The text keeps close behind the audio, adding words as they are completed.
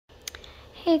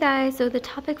Hey guys, so the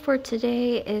topic for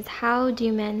today is how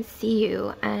do men see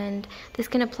you? And this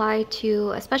can apply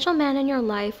to a special man in your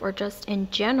life or just in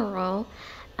general.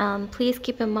 Please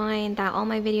keep in mind that all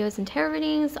my videos and tarot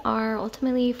readings are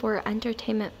ultimately for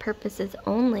entertainment purposes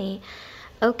only.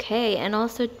 Okay, and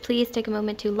also please take a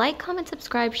moment to like, comment,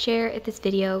 subscribe, share if this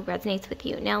video resonates with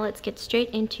you. Now let's get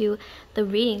straight into the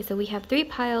reading. So we have 3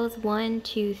 piles, 1,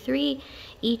 2, 3.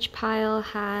 Each pile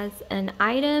has an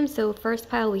item. So first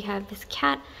pile we have this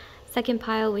cat, second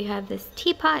pile we have this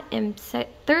teapot, and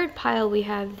third pile we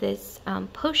have this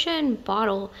potion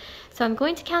bottle. So I'm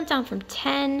going to count down from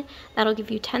 10. That'll give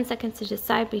you 10 seconds to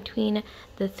decide between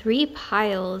the 3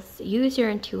 piles. Use your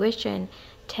intuition.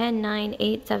 10, 9,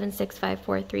 8, 7, 6, 5,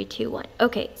 4, 3, 2, 1.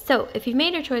 Okay, so if you've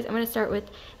made your choice, I'm going to start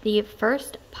with the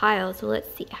first pile. So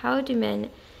let's see, how do men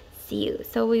see you?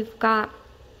 So we've got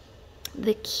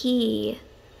the key.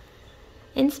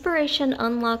 Inspiration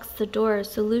unlocks the door.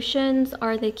 Solutions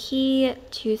are the key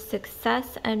to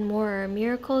success and more.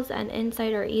 Miracles and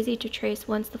insight are easy to trace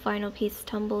once the final piece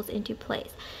tumbles into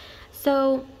place.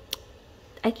 So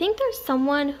I think there's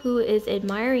someone who is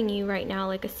admiring you right now,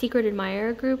 like a secret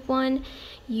admirer group one.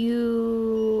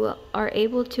 You are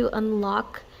able to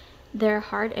unlock their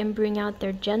heart and bring out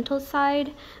their gentle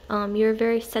side. You're a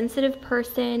very sensitive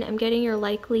person. I'm getting you're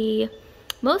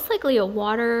most likely a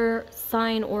water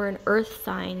sign or an earth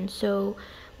sign. So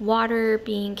water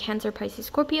being Cancer, Pisces,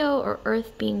 Scorpio, or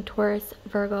earth being Taurus,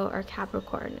 Virgo, or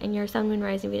Capricorn. And your Sun, Moon,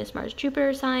 Rising, Venus, Mars,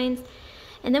 Jupiter signs.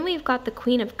 And then we've got the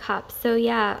Queen of Cups. So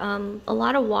yeah, a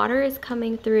lot of water is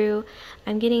coming through.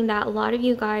 I'm getting that a lot of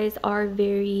you guys are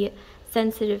very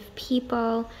sensitive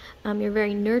people. You're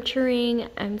very nurturing.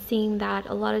 I'm seeing that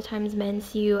a lot of times men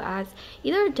see you as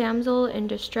either a damsel in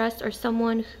distress or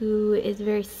someone who is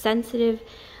very sensitive,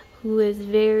 who is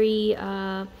very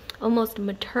almost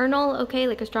maternal, okay,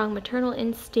 like a strong maternal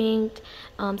instinct.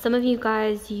 Some of you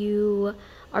guys, you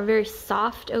are very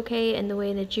soft, okay, in the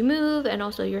way that you move, and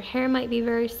also your hair might be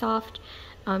very soft,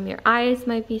 your eyes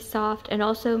might be soft, and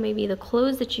also maybe the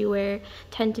clothes that you wear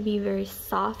tend to be very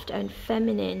soft and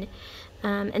feminine.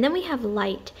 And then we have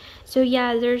light. So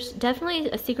yeah, there's definitely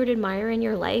a secret admirer in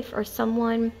your life, or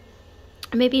someone,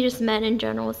 maybe just men in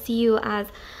general, see you as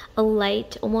a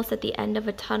light almost at the end of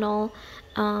a tunnel.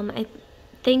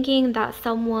 Thinking that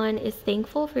someone is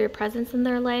thankful for your presence in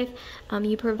their life.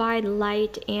 You provide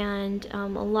light and a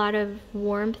lot of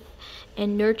warmth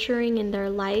and nurturing in their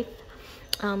life,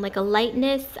 like a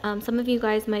lightness. Some of you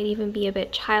guys might even be a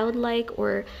bit childlike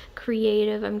or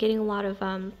creative. I'm getting a lot of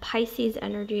Pisces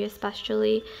energy,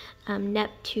 especially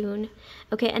Neptune.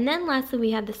 Okay, and then lastly we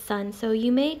have the Sun. So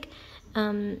you make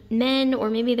men, or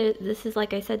maybe this is,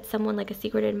 like I said, someone like a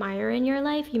secret admirer in your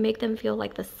life. You make them feel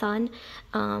like the sun.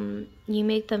 You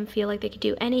make them feel like they could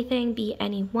do anything, be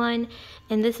anyone.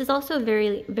 And this is also a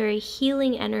very, very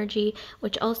healing energy,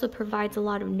 which also provides a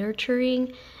lot of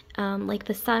nurturing. Like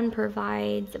the sun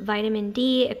provides vitamin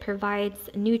D, it provides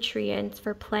nutrients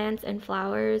for plants and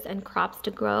flowers and crops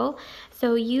to grow.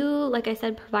 So you, like I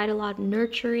said, provide a lot of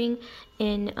nurturing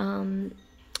in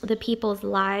the people's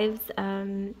lives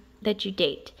that you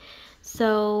date.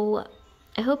 So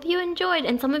I hope you enjoyed,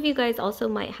 and some of you guys also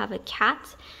might have a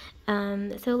cat.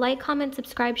 So like, comment,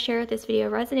 subscribe, share if this video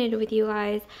resonated with you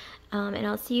guys, and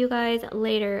I'll see you guys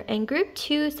later. And group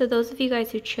 2, so those of you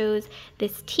guys who chose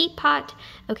this teapot,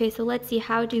 okay, so let's see,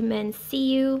 how do men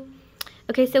see you?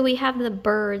 Okay, so we have the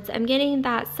birds. I'm getting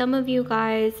that some of you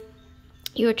guys,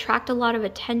 you attract a lot of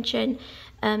attention.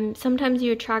 Sometimes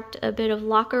you attract a bit of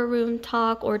locker room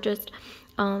talk, or just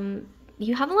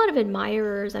you have a lot of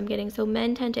admirers, I'm getting. So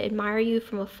men tend to admire you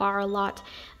from afar a lot,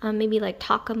 maybe like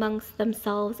talk amongst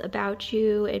themselves about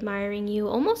you, admiring you,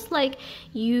 almost like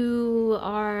you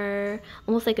are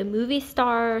almost like a movie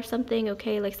star or something,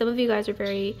 okay? Like some of you guys are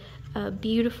very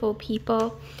beautiful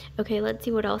people. Okay, let's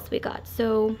see what else we got.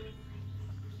 So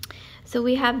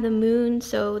we have the moon.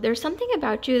 So there's something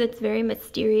about you that's very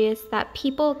mysterious that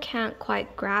people can't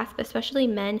quite grasp, especially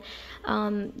men.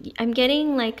 I'm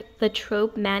getting like the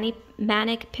trope manic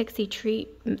pixie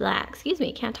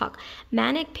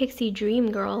manic pixie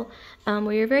dream girl,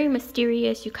 where you're very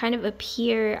mysterious. You kind of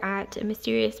appear at a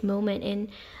mysterious moment in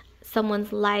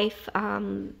someone's life.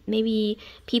 Maybe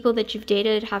people that you've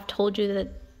dated have told you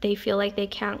that they feel like they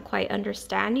can't quite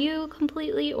understand you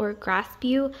completely or grasp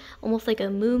you, almost like a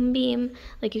moonbeam,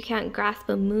 like you can't grasp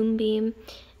a moonbeam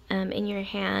in your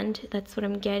hand. That's what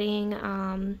I'm getting.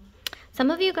 Some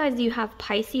of you guys, you have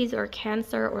Pisces or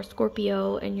Cancer or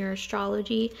Scorpio in your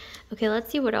astrology. Okay,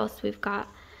 let's see what else we've got.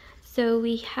 So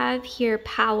we have here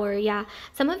power. Yeah,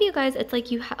 some of you guys, it's like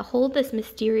you hold this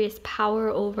mysterious power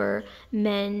over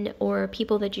men or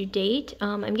people that you date.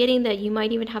 I'm getting that you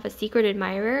might even have a secret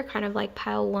admirer, kind of like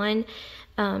pile one.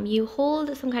 You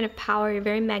hold some kind of power. You're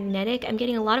very magnetic. I'm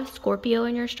getting a lot of Scorpio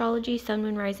in your astrology, Sun,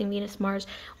 Moon, Rising, Venus, Mars,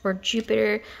 or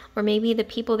Jupiter, or maybe the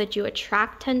people that you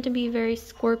attract tend to be very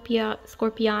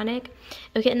scorpionic.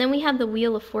 Okay, and then we have the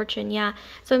Wheel of Fortune. Yeah,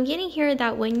 so I'm getting here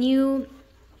that when you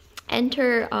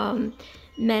enter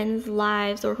men's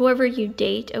lives, or whoever you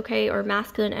date, okay, or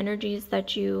masculine energies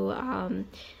that you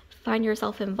find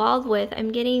yourself involved with,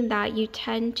 I'm getting that you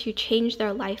tend to change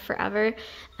their life forever.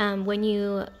 When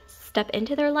you step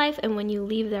into their life and when you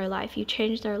leave their life, you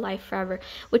change their life forever,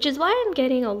 which is why I'm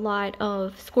getting a lot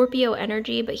of Scorpio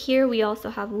energy. But here we also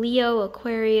have Leo,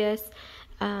 Aquarius,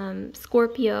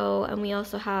 Scorpio, and we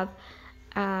also have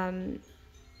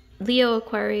Leo,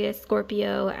 Aquarius,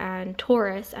 Scorpio, and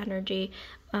Taurus energy,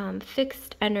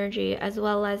 fixed energy, as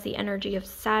well as the energy of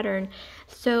Saturn.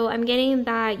 So I'm getting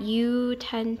that you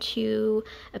tend to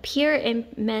appear in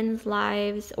men's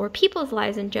lives or people's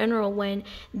lives in general when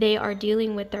they are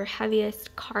dealing with their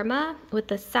heaviest karma with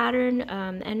the Saturn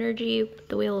energy,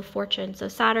 the Wheel of Fortune. So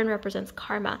Saturn represents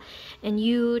karma, and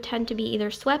you tend to be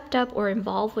either swept up or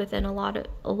involved within a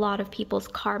lot of people's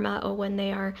karma, or when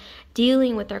they are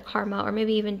dealing with their karma, or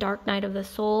maybe even dark night of the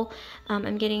soul.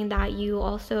 I'm getting that you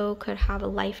also could have a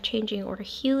life-changing or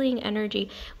healing energy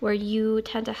where you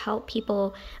tend to help people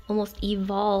almost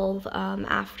evolve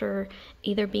after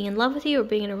either being in love with you or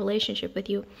being in a relationship with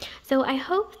you. So I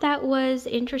hope that was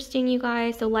interesting, you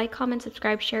guys. So like, comment,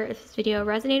 subscribe, share if this video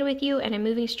resonated with you. And I'm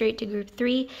moving straight to group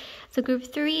 3. So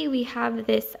group 3, we have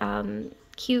this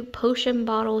cute potion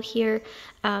bottle here.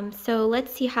 So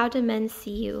let's see, how do men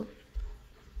see you?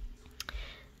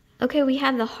 Okay, we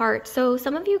have the heart. So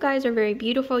some of you guys are very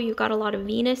beautiful. You've got a lot of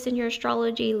Venus in your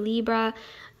astrology, Libra,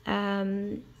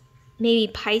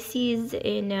 maybe Pisces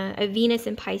in Venus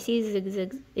in Pisces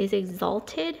is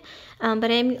exalted, but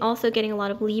I'm also getting a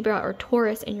lot of Libra or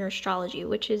Taurus in your astrology,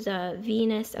 which is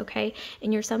Venus, okay,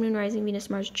 in your Sun, Moon, Rising, Venus,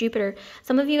 Mars, Jupiter.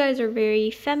 Some of you guys are very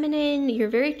feminine. You're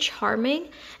very charming.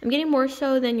 I'm getting more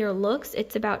so than your looks.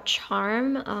 It's about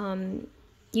charm.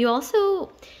 You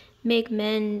also make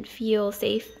men feel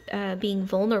safe being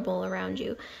vulnerable around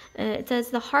you. It says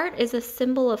the heart is a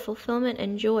symbol of fulfillment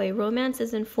and joy. Romance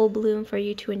is in full bloom for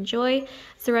you to enjoy.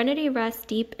 Serenity rests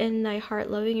deep in thy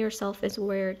heart. Loving yourself is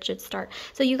where it should start.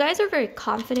 So you guys are very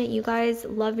confident. You guys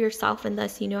love yourself, and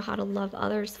thus you know how to love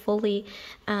others fully.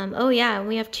 Oh yeah, and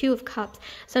we have 2 of Cups.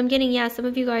 So I'm getting, yeah, some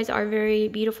of you guys are very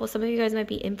beautiful. Some of you guys might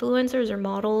be influencers or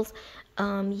models.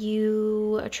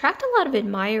 You attract a lot of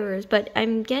admirers, but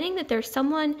I'm getting that there's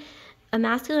someone, a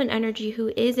masculine energy,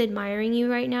 who is admiring you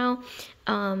right now.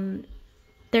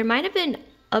 There might have been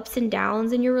ups and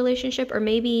downs in your relationship, or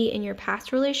maybe in your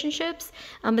past relationships,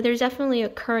 but there's definitely a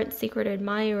current secret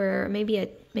admirer, maybe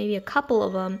a couple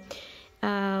of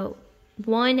them.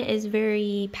 One is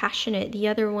very passionate, the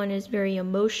other one is very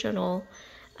emotional.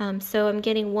 So I'm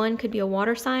getting one could be a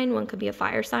water sign, one could be a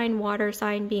fire sign. Water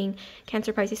sign being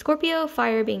Cancer, Pisces, Scorpio,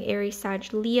 fire being Aries,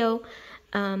 Sag, Leo.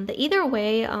 But either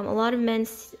way, a lot of men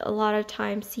a lot of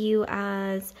times see you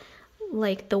as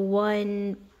like the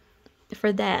one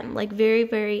for them, like very,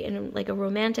 very in like a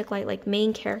romantic light, like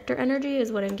main character energy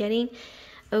is what I'm getting.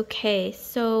 Okay,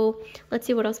 so let's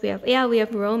see what else we have. Yeah, we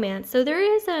have romance. So there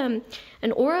is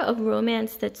an aura of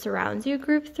romance that surrounds you,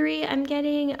 group 3, I'm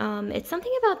getting. It's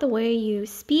something about the way you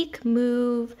speak,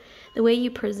 move, the way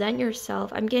you present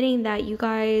yourself. I'm getting that you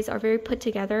guys are very put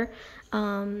together.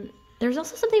 There's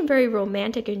also something very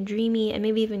romantic and dreamy and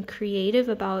maybe even creative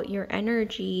about your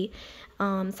energy.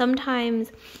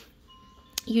 Sometimes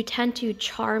you tend to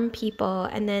charm people,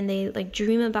 and then they like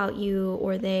dream about you,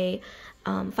 or they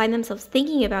find themselves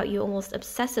thinking about you almost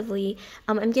obsessively.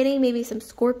 I'm getting maybe some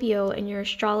Scorpio in your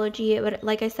astrology, but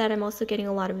like I said, I'm also getting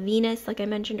a lot of Venus, like I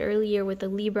mentioned earlier with the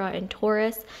Libra and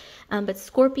Taurus. But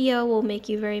Scorpio will make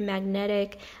you very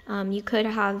magnetic. You could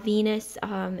have Venus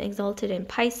exalted in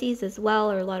Pisces as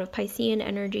well, or a lot of Piscean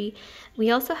energy.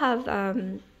 We also have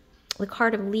the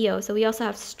card of Leo, so we also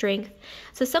have strength.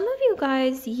 So some of you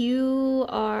guys, you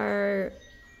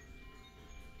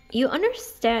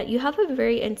understand, you have a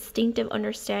very instinctive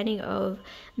understanding of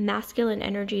masculine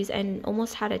energies and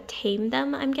almost how to tame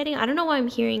them. I'm getting, I don't know why I'm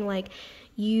hearing like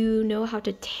you know how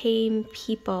to tame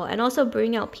people and also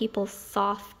bring out people's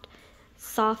soft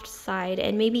side,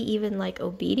 and maybe even like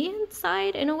obedient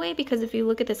side in a way, because if you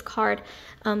look at this card,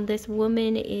 this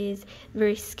woman is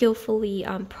very skillfully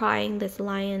prying this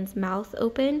lion's mouth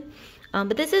open.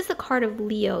 But this is the card of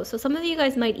Leo. So some of you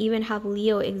guys might even have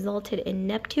Leo exalted in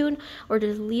Neptune, or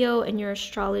there's Leo in your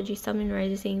astrology, Sun, Moon,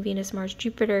 Rising, Venus, Mars,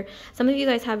 Jupiter. Some of you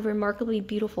guys have remarkably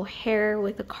beautiful hair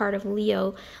with the card of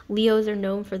Leo. Leos are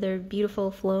known for their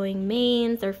beautiful flowing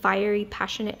manes, their fiery,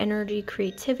 passionate energy,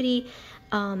 creativity,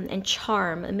 and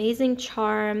charm, amazing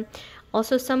charm.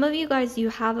 Also, some of you guys, you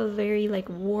have a very like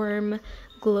warm,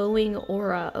 glowing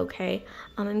aura. Okay,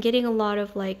 I'm getting a lot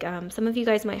of like some of you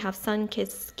guys might have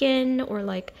sun-kissed skin, or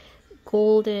like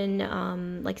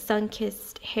golden like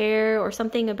sun-kissed hair, or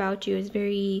something about you is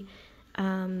very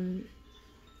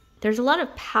there's a lot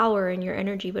of power in your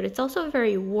energy, but it's also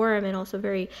very warm and also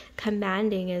very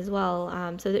commanding as well.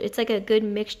 So it's like a good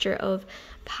mixture of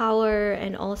power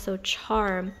and also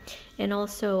charm and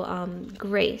also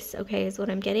grace, okay, is what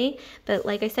I'm getting. But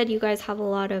like I said, you guys have a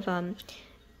lot of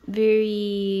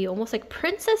very almost like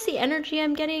princessy energy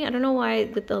I'm getting. I don't know why,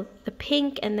 with the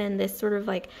pink and then this sort of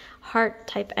like heart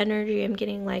type energy, I'm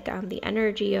getting like the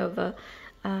energy of a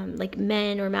like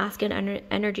men or masculine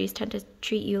energies tend to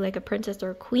treat you like a princess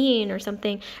or a queen or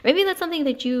something. Maybe that's something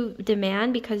that you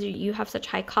demand because you have such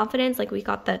high confidence. Like we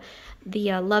got the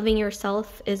loving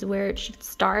yourself is where it should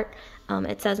start.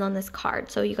 It says on this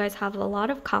card. So you guys have a lot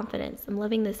of confidence. I'm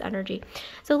loving this energy.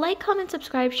 So like, comment,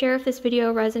 subscribe, share if this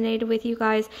video resonated with you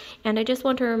guys. And I just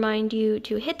want to remind you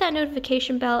to hit that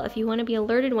notification bell if you want to be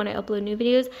alerted when I upload new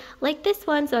videos like this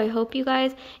one. So I hope you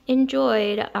guys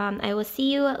enjoyed. I will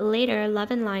see you later.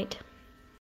 Love and light.